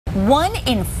1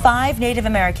 in 5 Native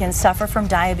Americans suffer from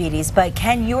diabetes, but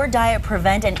can your diet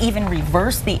prevent and even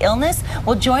reverse the illness?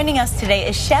 Well, joining us today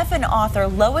is chef and author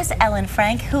Lois Ellen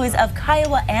Frank, who is of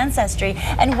Kiowa ancestry.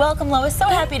 And welcome, Lois. So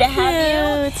happy to have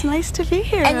you. It's nice to be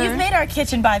here. And you've made our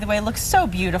kitchen, by the way, look so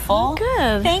beautiful. Oh,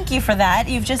 good. Thank you for that.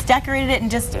 You've just decorated it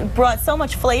and just brought so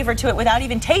much flavor to it without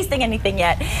even tasting anything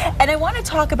yet. And I want to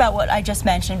talk about what I just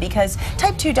mentioned because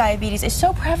type 2 diabetes is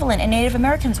so prevalent in Native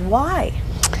Americans. Why?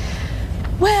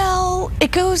 Well,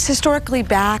 it goes historically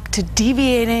back to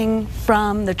deviating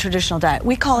from the traditional diet.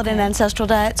 We call it an ancestral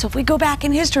diet. So if we go back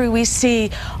in history, we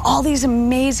see all these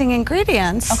amazing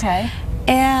ingredients. Okay.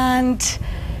 And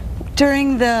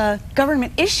during the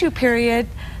government issue period,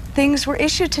 things were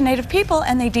issued to Native people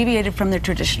and they deviated from their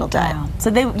traditional diet. Wow. So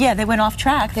they went off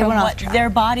track from what their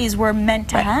bodies were meant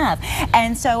to have.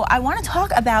 And so I want to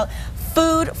talk about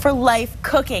Food for Life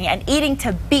cooking and eating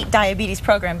to beat diabetes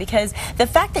program, because the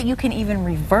fact that you can even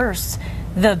reverse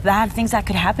the bad things that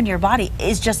could happen to your body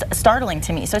is just startling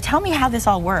to me. So tell me how this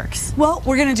all works. Well,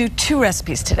 we're going to do 2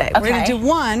 recipes today. Okay. We're going to do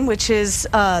one, which is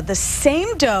the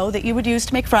same dough that you would use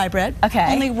to make fry bread.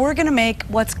 Okay. Only we're going to make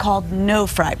what's called no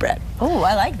fry bread. Oh,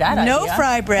 I like that idea. No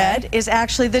fry bread is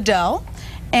actually the dough.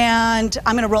 And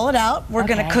I'm going to roll it out. We're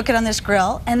going to cook it on this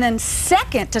grill. And then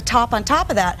second, to top on top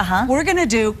of that, we're going to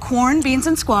do corn, beans,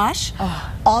 and squash,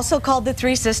 also called the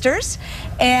Three Sisters.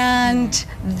 And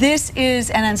this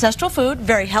is an ancestral food,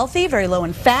 very healthy, very low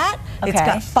in fat. It's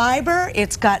got fiber,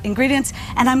 it's got ingredients.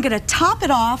 And I'm going to top it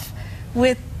off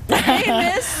with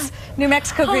famous New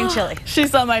Mexico green chili. She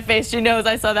saw my face. She knows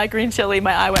I saw that green chili.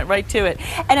 My eye went right to it.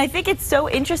 And I think it's so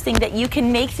interesting that you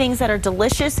can make things that are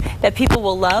delicious, that people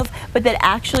will love, but that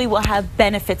actually will have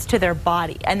benefits to their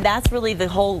body. And that's really the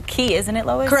whole key, isn't it,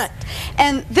 Lois? Correct.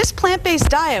 And this plant-based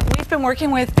diet, we've been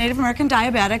working with Native American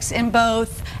diabetics in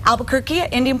both Albuquerque,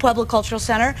 Indian Pueblo Cultural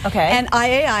Center, and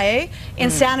IAIA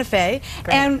in Santa Fe.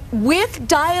 Great. And with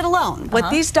diet alone, what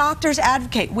these doctors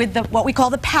advocate with what we call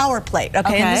the power plate,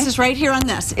 and this is right here on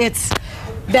this. It's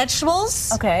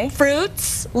vegetables,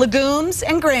 fruits, legumes,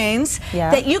 and grains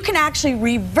that you can actually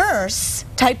reverse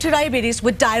type 2 diabetes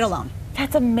with diet alone.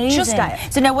 That's amazing. Just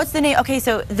diet. So now what's the name? Okay,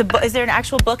 so is there an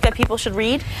actual book that people should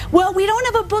read? Well, we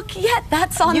don't have a book yet.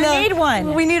 That's on You need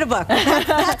one. We need a book.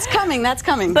 That's coming. That's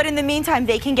coming. But in the meantime,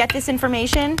 they can get this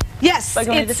information? Yes. By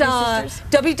going it's to the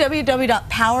Sisters?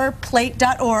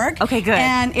 www.powerplate.org. Okay, good.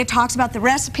 And it talks about the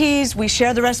recipes. We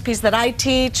share the recipes that I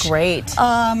teach. Great.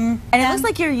 And it looks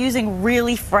like you're using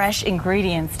really fresh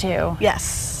ingredients, too.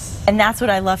 Yes. And that's what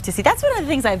I love to see. That's one of the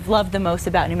things I've loved the most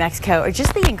about New Mexico, are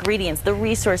just the ingredients, the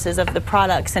resources of the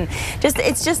products, and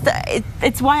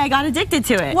it's why I got addicted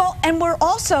to it. Well, and we're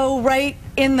also right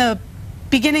in the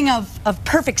beginning of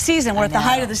perfect season. We're at the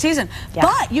height of the season.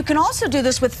 But you can also do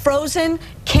this with frozen,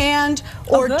 canned,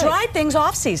 or dried things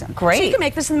off season. Great. So you can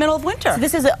make this in the middle of winter. So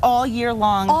this is all year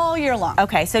long? All year long.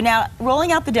 Okay, so now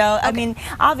rolling out the dough, I mean,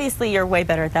 obviously you're way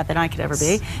better at that than I could ever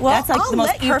be. Well, that's like I'll the most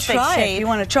let you perfect try shape. if you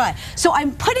want to try. So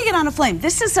I'm putting it on a flame.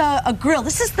 This is a grill.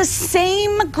 This is the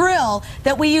same grill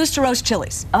that we use to roast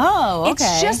chilies. Oh, okay.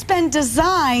 It's just been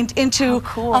designed into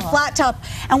a flat top.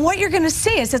 And what you're going to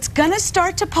see is it's going to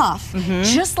start to puff,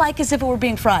 just like as if it were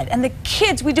being fried. And the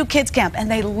kids, we do kids camp, and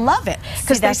they love it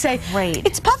because they say,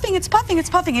 it's puffing, it's puffing, it's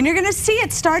puffing. And you're going to see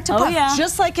it start to puff,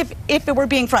 just like if it were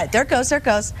being fried. There it goes, there it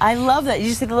goes. I love that.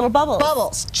 You see the little bubbles.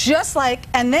 Bubbles, just like,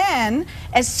 and then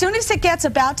as soon as it gets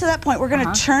about to that point, we're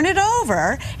going to turn it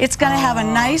over. It's going to have a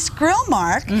nice grill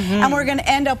mark, and we're going to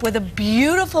end up with a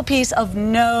beautiful piece of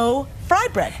no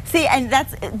fried bread. See, and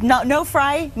that's, no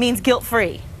fry means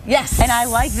guilt-free. Yes. And I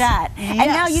like that. Yes. And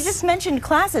now you just mentioned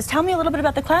classes. Tell me a little bit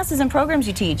about the classes and programs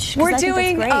you teach. We're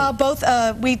doing both,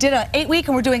 we did an 8-week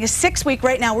and we're doing a 6-week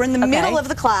right now. We're in the middle of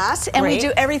the class, and we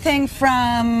do everything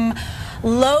from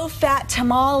low-fat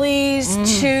tamales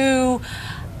to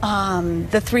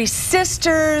the Three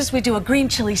Sisters. We do a green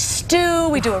chili stew.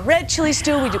 We do a red chili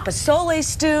stew. We do pozole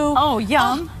stew. Oh,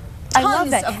 yum. I love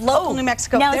that. Of local New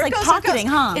Mexico. Now it's like pocketing,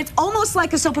 huh? It's almost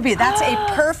like a sopapilla. That's a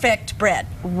perfect bread.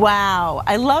 Wow,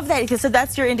 I love that. So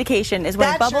that's your indication, is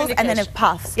when it bubbles and then it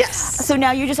puffs. Yes. So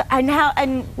now you just, and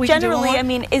generally, I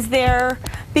mean, is there,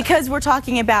 because we're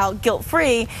talking about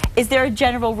guilt-free, is there a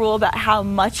general rule about how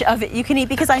much of it you can eat?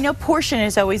 Because I know portion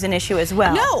is always an issue as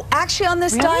well. No, actually on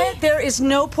this diet, there is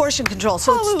no portion control.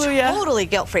 So it's totally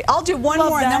guilt-free. I'll do one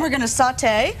more and then we're going to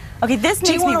saute. Okay, this makes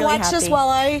me really happy. Do you want to watch this while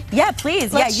I... Yeah,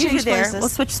 please. Yeah, you do there. We'll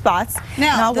switch spots.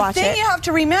 Now, the thing you have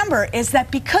to remember is that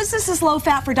because this is low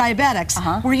fat for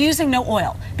diabetics, we're using no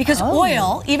oil. Because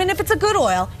oil, even if it's a good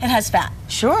oil, it has fat.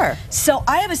 Sure. So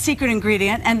I have a secret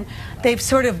ingredient, and they've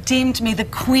sort of deemed me the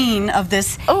queen of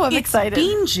this. Oh, I'm excited.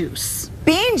 Bean juice.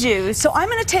 Bean juice. So I'm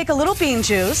going to take a little bean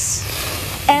juice,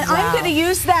 and I'm going to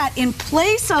use that in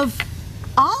place of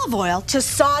olive oil to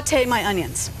saute my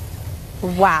onions.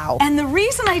 Wow. And the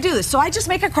reason I do this, so I just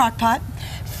make a crock pot,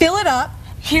 fill it up.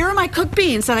 Here are my cooked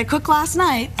beans that I cooked last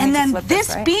night, and then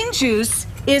this bean juice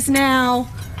is now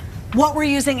what we're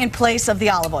using in place of the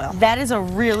olive oil. That is a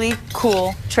really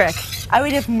cool trick. I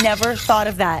would have never thought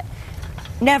of that.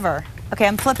 Never. Okay,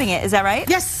 I'm flipping it. Is that right?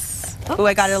 Yes. Oh,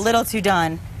 I got it a little too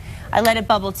done. I let it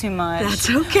bubble too much. That's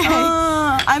okay.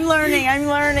 I'm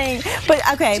learning. But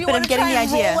okay, but I'm getting the idea.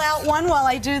 Do you want to try and roll out one while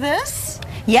I do this?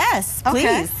 Yes, please.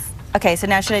 Okay. Okay, so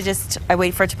now should I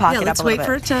wait for it to pocket up a little bit? Let's wait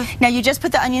for it to... Now you just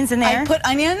put the onions in there? I put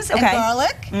onions and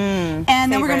garlic.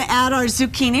 And then we're going to add our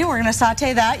zucchini. We're going to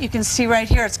saute that. You can see right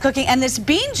here it's cooking. And this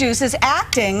bean juice is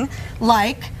acting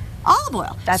like olive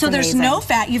oil. That's so there's no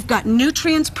fat. You've got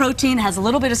nutrients, protein, has a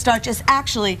little bit of starch. It's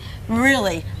actually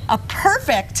really a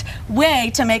perfect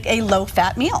way to make a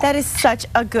low-fat meal. That is such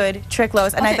a good trick,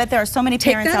 Lois. And I bet there are so many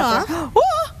parents out there. Take that off.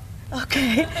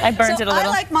 Okay. I burned it a little. I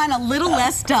like mine a little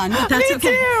less done, but that's Me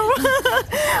too.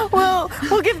 Well,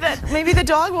 we'll give that. Maybe the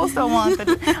dog will still want it.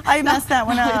 I messed that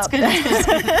one up. It's good.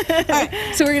 All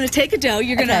right. So we're going to take a dough.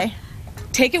 You're going to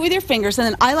take it with your fingers, and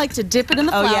then I like to dip it in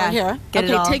the flour here. Get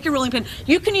it all. Take your rolling pin.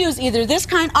 You can use either this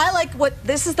kind. I like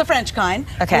this is the French kind.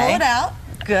 Okay. Roll it out.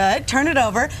 Good. Turn it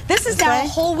over. This is now a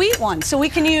whole wheat one, so we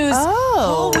can use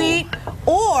whole wheat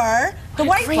or the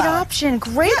white flour.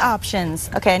 Great options.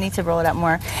 Okay, I need to roll it out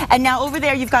more. And now over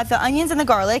there, you've got the onions and the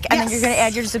garlic, and then you're going to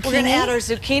add your zucchini. We're going to add our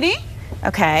zucchini.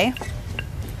 Okay.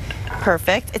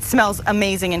 Perfect. It smells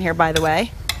amazing in here, by the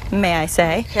way, may I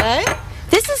say. Okay.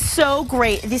 This is so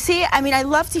great. You see, I mean, I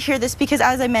love to hear this because,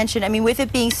 as I mentioned, I mean, with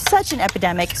it being such an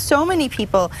epidemic, so many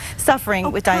people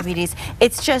suffering with diabetes,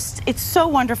 it's so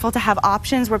wonderful to have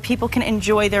options where people can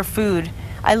enjoy their food.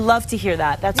 I love to hear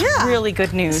that. That's really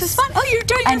good news. This is fun. Oh, you're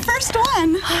doing your first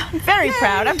one. I'm very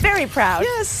proud. I'm very proud.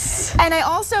 Yes. And I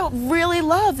also really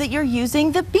love that you're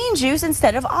using the bean juice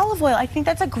instead of olive oil. I think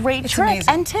that's a great trick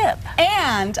and tip.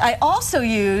 And I also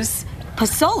use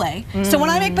pozole. So when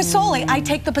I make pozole, I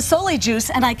take the pozole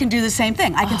juice and I can do the same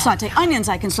thing. I can saute onions,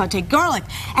 I can saute garlic,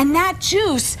 and that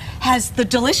juice has the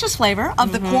delicious flavor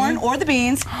of the corn or the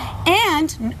beans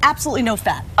and absolutely no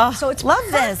fat. So it's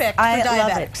perfect for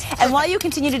diabetics. Love it. And while you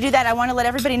continue to do that, I want to let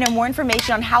everybody know more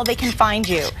information on how they can find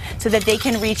you so that they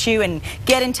can reach you and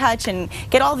get in touch and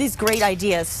get all these great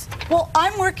ideas. Well,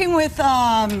 I'm working with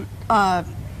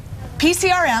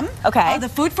PCRM, the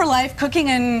Food for Life Cooking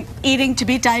and Eating to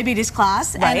Beat Diabetes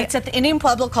class, and it's at the Indian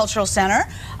Pueblo Cultural Center.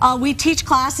 We teach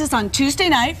classes on Tuesday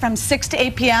night from 6 to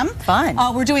 8 p.m. Fun.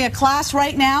 We're doing a class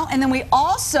right now, and then we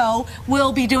also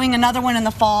will be doing another one in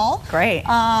the fall. Great.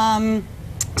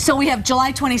 So we have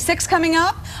July 26th coming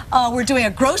up. We're doing a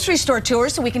grocery store tour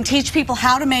so we can teach people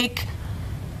how to make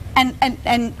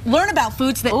and learn about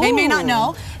foods that they may not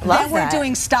know. Then we're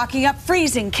doing stocking up,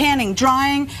 freezing, canning,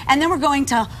 drying, and then we're going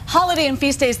to holiday and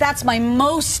feast days. That's my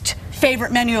most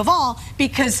favorite menu of all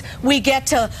because we get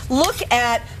to look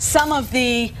at some of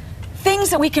the things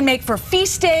that we can make for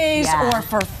feast days or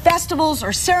for festivals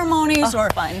or ceremonies or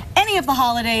any of the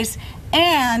holidays.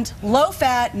 And low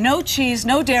fat, no cheese,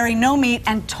 no dairy, no meat,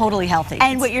 and totally healthy.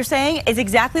 And what you're saying is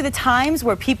exactly the times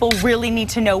where people really need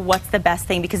to know what's the best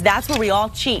thing, because that's where we all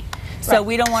cheat. So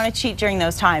we don't want to cheat during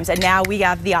those times, and now we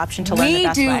have the option to learn the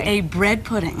best way. We do a bread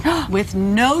pudding with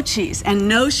no cheese and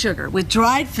no sugar, with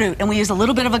dried fruit, and we use a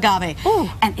little bit of agave.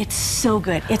 And it's so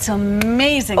good. It's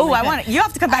amazing. Oh, I want it. You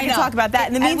have to come back and talk about that.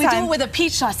 In the meantime, and we do it with a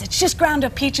peach sauce. It's just ground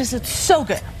up peaches. It's so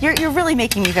good. You're really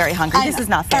making me very hungry. This is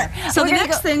not fair. So the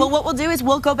next thing. Well, what we'll do is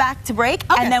we'll go back to break,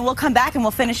 and then we'll come back and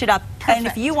we'll finish it up. And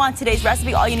if you want today's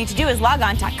recipe, all you need to do is log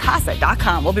on to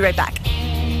casa.com. We'll be right back.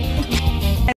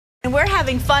 And we're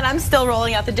having fun. I'm still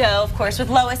rolling out the dough, of course, with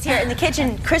Lois here in the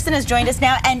kitchen. Kristen has joined us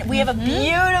now, and we have a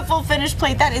beautiful finished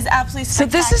plate. That is absolutely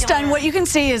spectacular. So this is done. What you can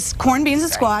see is corn, beans,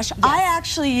 and squash. I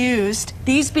actually used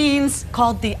these beans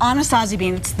called the Anasazi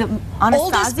bean. It's the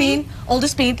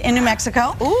oldest bean in New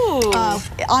Mexico.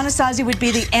 Anasazi would be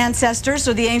the ancestors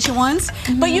or the ancient ones.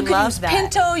 But you could use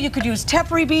pinto, you could use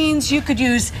tepary beans, you could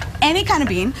use any kind of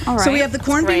bean. So we have the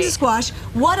corn, beans, and squash.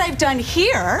 What I've done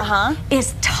here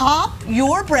is top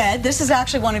your bread. This is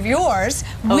actually one of yours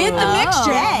with the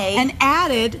mixture and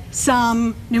added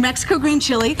some New Mexico green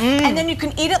chili, and then you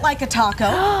can eat it like a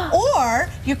taco, or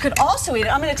you could also eat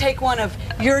it. I'm going to take one of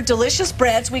your delicious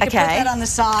breads. We could put that on the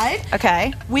side.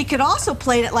 We could also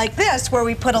plate it like this, where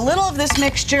we put a little of this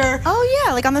mixture. Oh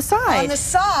yeah, like on the side. On the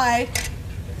side.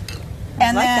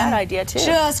 And I like then that idea too.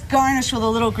 Just garnish with a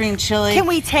little green chili. Can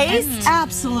we taste?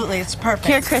 Absolutely, it's perfect.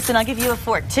 Here, Kristen, I'll give you a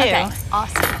fork too.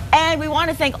 Awesome. And we want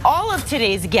to thank all of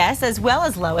today's guests, as well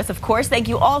as Lois, of course. Thank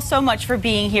you all so much for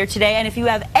being here today. And if you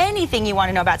have anything you want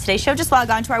to know about today's show, just log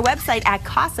on to our website at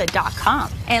casa.com.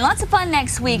 And lots of fun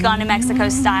next week on New Mexico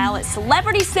Style at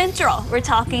Celebrity Central. We're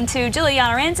talking to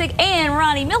Juliana Rancic and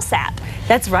Ronnie Millsap.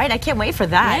 That's right. I can't wait for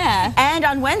that. Yeah. And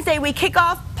on Wednesday, we kick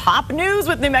off Pop News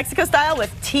with New Mexico Style with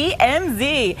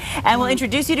TMZ. And we'll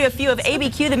introduce you to a few of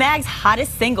ABQ The Mag's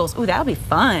hottest singles. Ooh, that'll be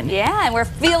fun. Yeah, and we're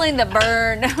feeling the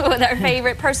burn with our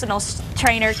favorite personal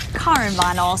trainer, Karen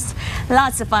Vinyls.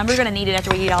 Lots of fun. We're going to need it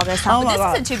after we eat all this. Oh, but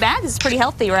this isn't too bad. This is pretty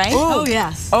healthy, right? Ooh. Oh,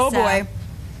 yes. Oh, So- boy.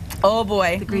 Oh,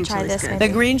 boy. The green Try chili's this good. The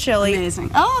green chili. Amazing.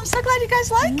 Oh, I'm so glad you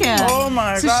guys like it. Oh,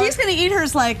 my So God. she's going to eat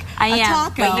hers like I a am.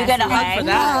 taco. Wait, you get a hug Right. for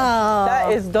that. Wow.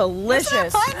 That is delicious.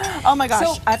 Isn't that fun? Oh, my gosh.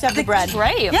 So I have to have the bread.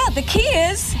 Great. Yeah, the key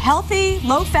is healthy,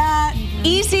 low fat,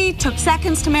 easy, took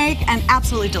seconds to make, and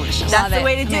absolutely delicious. That's Love the it.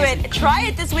 way to do Amazing. it. Try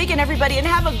it this weekend, everybody, and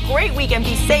have a great weekend.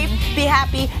 Be safe, be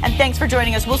happy, and thanks for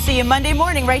joining us. We'll see you Monday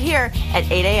morning right here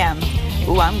at 8 a.m.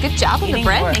 Ooh, I'm Good job with the eating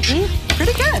bread, more. Nikki.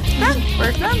 Pretty good.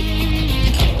 We're done.